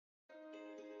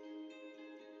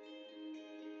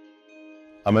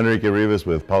I'm Henry Rives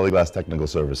with Polyglass Technical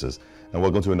Services, and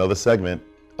welcome to another segment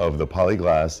of the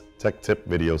Polyglass Tech Tip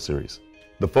video series.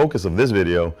 The focus of this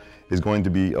video is going to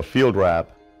be a field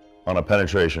wrap on a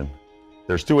penetration.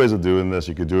 There's two ways of doing this.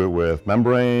 You could do it with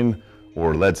membrane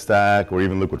or lead stack or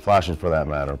even liquid flashings for that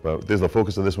matter, but the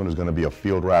focus of this one is going to be a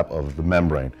field wrap of the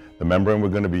membrane. The membrane we're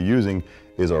going to be using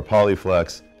is our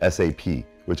Polyflex SA P,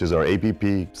 which is our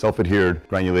APP self-adhered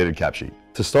granulated cap sheet.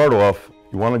 To start off,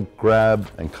 you want to grab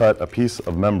and cut a piece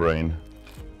of membrane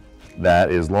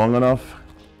that is long enough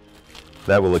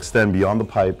that will extend beyond the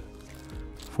pipe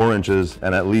 4 inches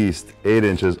and at least 8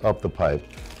 inches up the pipe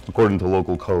according to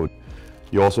local code.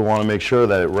 You also want to make sure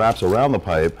that it wraps around the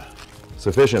pipe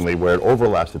sufficiently where it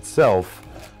overlaps itself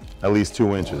at least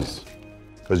 2 inches,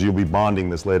 because you'll be bonding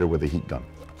this later with a heat gun.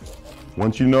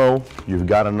 Once you know you've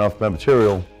got enough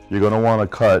material, you're going to want to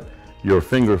cut your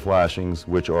finger flashings,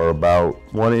 which are about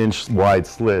 1 inch wide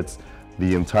slits,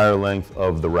 the entire length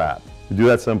of the wrap. You do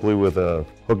that simply with a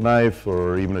hook knife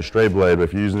or even a straight blade, but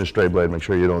if you're using a straight blade, make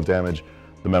sure you don't damage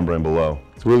the membrane below.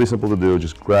 It's really simple to do.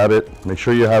 Just grab it, make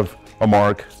sure you have a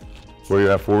mark where you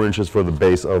have 4 inches for the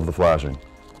base of the flashing.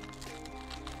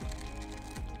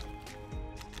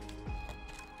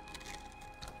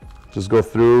 Just go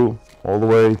through all the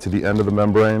way to the end of the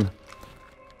membrane,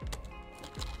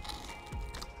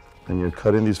 and you're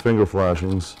cutting these finger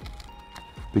flashings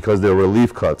because they're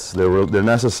relief cuts. They're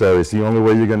necessary. It's the only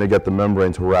way you're going to get the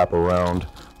membrane to wrap around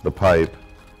the pipe.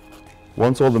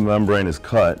 Once all the membrane is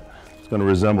cut, it's going to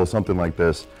resemble something like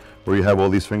this, where you have all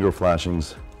these finger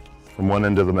flashings from one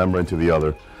end of the membrane to the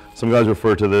other. Some guys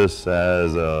refer to this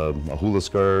as a hula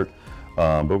skirt,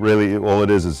 but really all it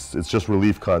is it's just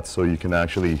relief cuts so you can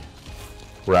actually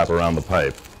wrap around the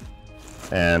pipe.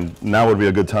 And now would be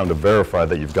a good time to verify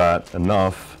that you've got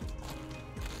enough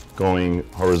going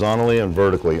horizontally and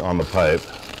vertically on the pipe.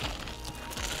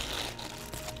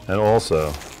 And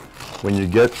also, when you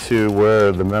get to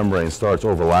where the membrane starts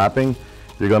overlapping,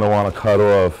 you're going to want to cut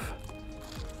off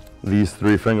these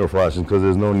 3 finger flashings because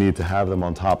there's no need to have them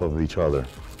on top of each other.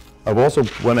 I've also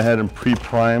went ahead and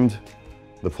pre-primed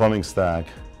the plumbing stack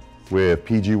with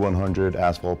PG 100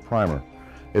 asphalt primer.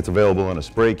 It's available in a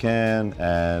spray can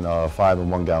and 5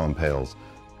 and 1 gallon pails.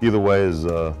 Either way is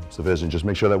sufficient. Just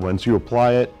make sure that once you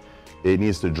apply it, it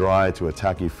needs to dry to a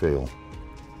tacky feel.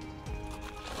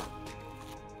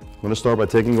 I'm going to start by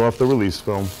taking off the release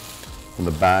film from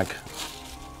the back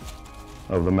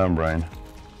of the membrane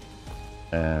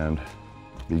and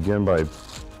begin by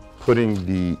putting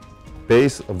the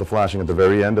base of the flashing at the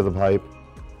very end of the pipe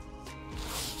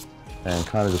and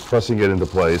kind of just pressing it into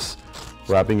place,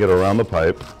 wrapping it around the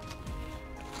pipe.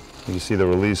 You see the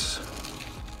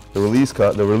relief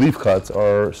cuts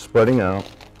are spreading out,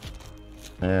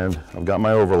 and I've got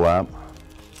my overlap,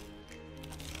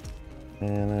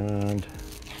 and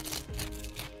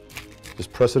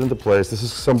just press it into place. This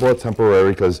is somewhat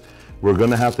temporary because we're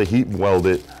going to have to heat weld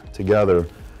it together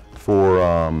for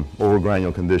over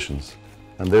granule conditions.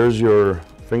 And there's your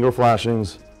finger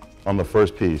flashings on the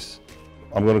first piece.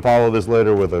 I'm going to follow this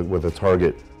later with a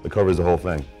target that covers the whole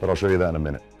thing, but I'll show you that in a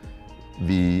minute.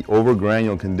 The over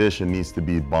granule condition needs to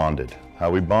be bonded. How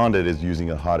we bond it is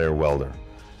using a hot air welder.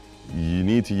 You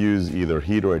need to use either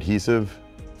heat or adhesive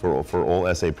for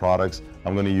all SA products.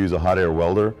 I'm going to use a hot air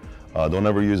welder. Don't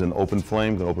ever use an open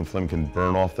flame. The open flame can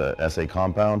burn off the SA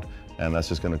compound, and that's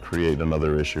just going to create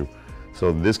another issue. So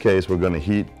in this case, we're going to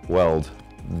heat weld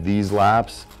these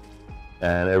laps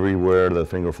and everywhere the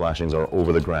finger flashings are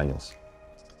over the granules.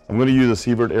 I'm going to use a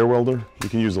Self-adhered air welder. You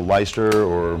can use a Leister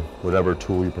or whatever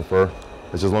tool you prefer.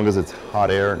 It's as long as it's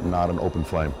hot air, not an open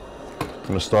flame. I'm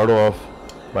going to start off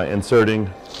by inserting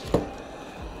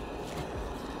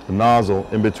the nozzle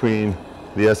in between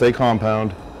the SA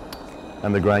compound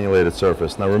and the granulated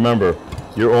surface. Now remember,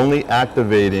 you're only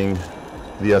activating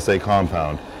the SA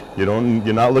compound.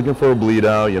 You're not looking for a bleed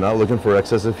out, you're not looking for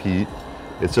excessive heat.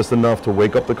 It's just enough to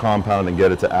wake up the compound and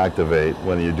get it to activate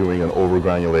when you're doing an over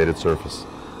granulated surface.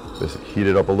 Just heat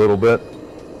it up a little bit,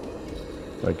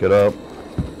 wake it up,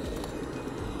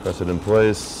 press it in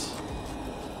place.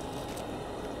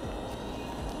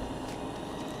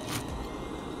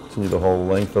 Continue the whole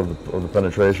length of the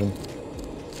penetration.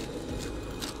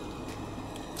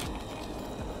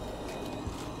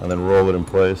 And then roll it in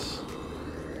place.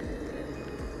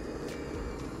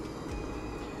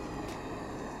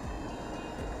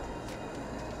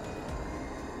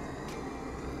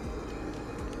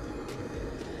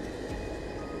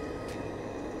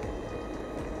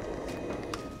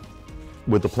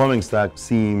 With the plumbing stack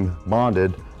seam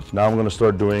bonded, now I'm going to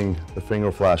start doing the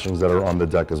finger flashings that are on the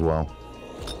deck as well.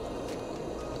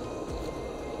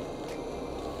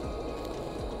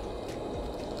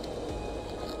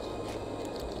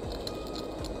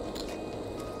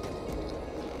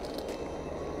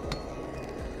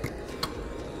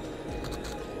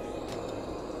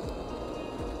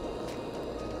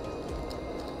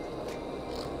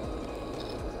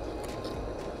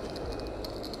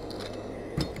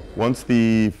 Once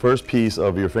the first piece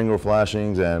of your finger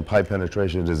flashings and pipe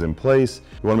penetration is in place,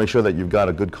 you want to make sure that you've got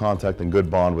a good contact and good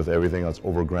bond with everything that's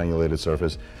over granulated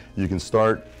surface. You can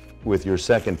start with your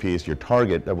second piece, your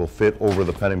target, that will fit over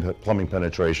the plumbing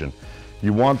penetration.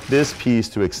 You want this piece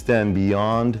to extend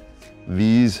beyond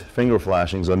these finger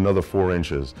flashings another 4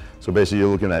 inches. So basically you're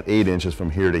looking at 8 inches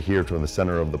from here to here to the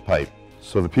center of the pipe.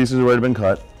 So the piece has already been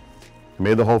cut. You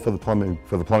made the hole for the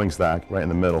plumbing stack right in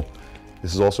the middle.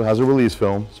 This also has a release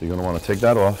film, so you're going to want to take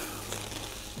that off.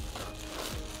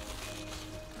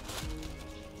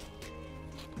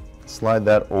 Slide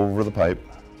that over the pipe.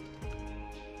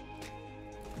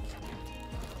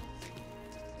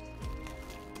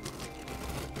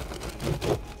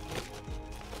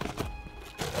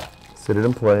 Sit it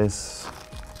in place.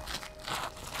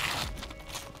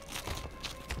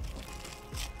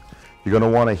 You're going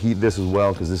to want to heat this as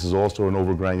well because this is also an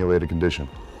over-granulated condition.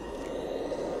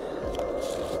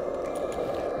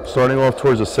 Starting off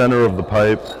towards the center of the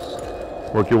pipe,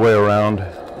 work your way around.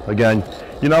 Again,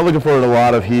 you're not looking for a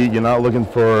lot of heat. You're not looking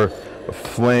for a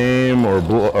flame or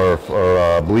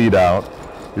bleed out.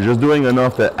 You're just doing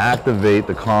enough to activate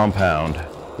the compound,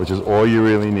 which is all you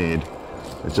really need.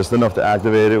 It's just enough to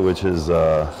activate it, which is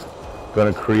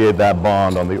going to create that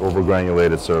bond on the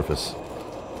over-granulated surface.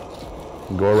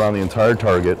 Go around the entire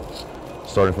target,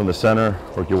 starting from the center,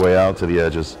 work your way out to the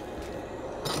edges.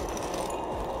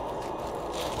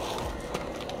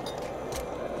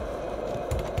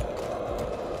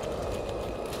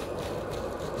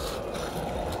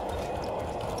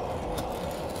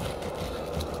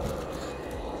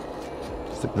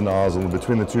 Stick the nozzle in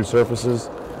between the two surfaces.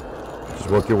 Just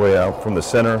work your way out from the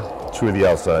center to the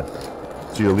outside,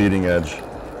 to your leading edge.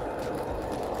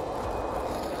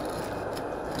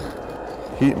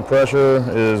 Heat and pressure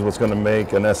is what's going to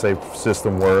make an SA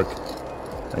system work,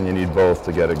 and you need both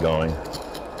to get it going.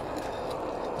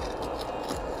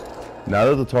 Now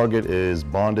that the target is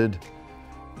bonded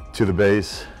to the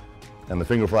base and the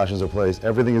finger flashings are placed,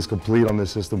 everything is complete on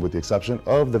this system with the exception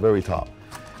of the very top.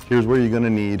 Here's where you're going to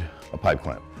need a pipe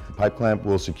clamp. The pipe clamp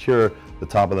will secure the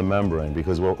top of the membrane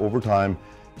because over time,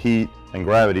 heat and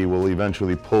gravity will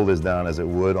eventually pull this down as it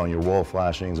would on your wall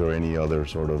flashings or any other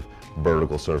sort of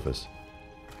vertical surface.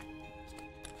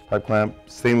 Pipe clamp,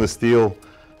 stainless steel,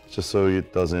 just so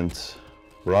it doesn't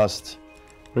rust.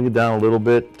 Bring it down a little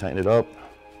bit, tighten it up.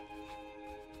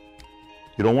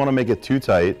 You don't want to make it too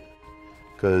tight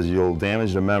because you'll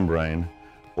damage the membrane,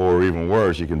 or even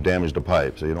worse, you can damage the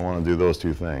pipe. So you don't want to do those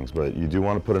two things, but you do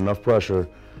want to put enough pressure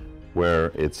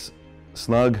where it's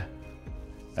snug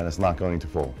and it's not going to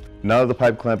fold. Now that the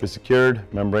pipe clamp is secured,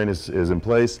 membrane is in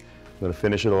place, I'm going to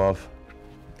finish it off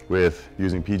with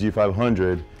using PG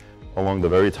 500 along the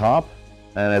very top,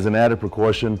 and as an added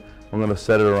precaution, I'm going to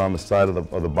set it around the side of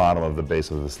the bottom of the base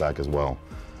of the stack as well.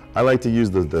 I like to use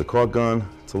the caulk gun.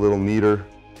 It's a little neater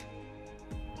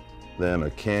than a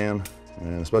can,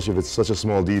 and especially if it's such a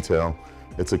small detail,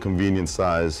 it's a convenient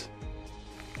size.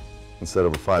 Instead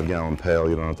of a 5-gallon pail,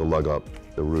 you don't have to lug up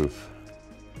the roof.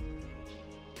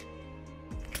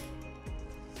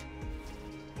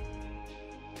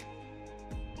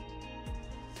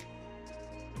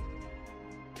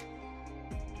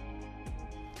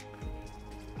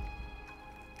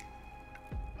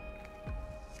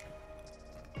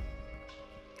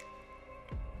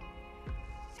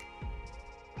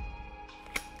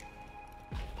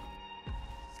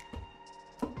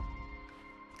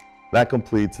 That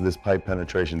completes this pipe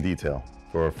penetration detail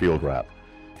for our field wrap.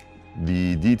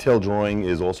 The detailed drawing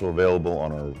is also available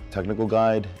on our technical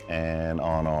guide and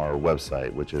on our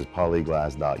website, which is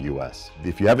polyglass.us.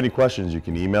 If you have any questions, you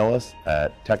can email us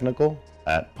at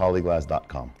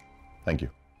technical@polyglass.com. Thank you.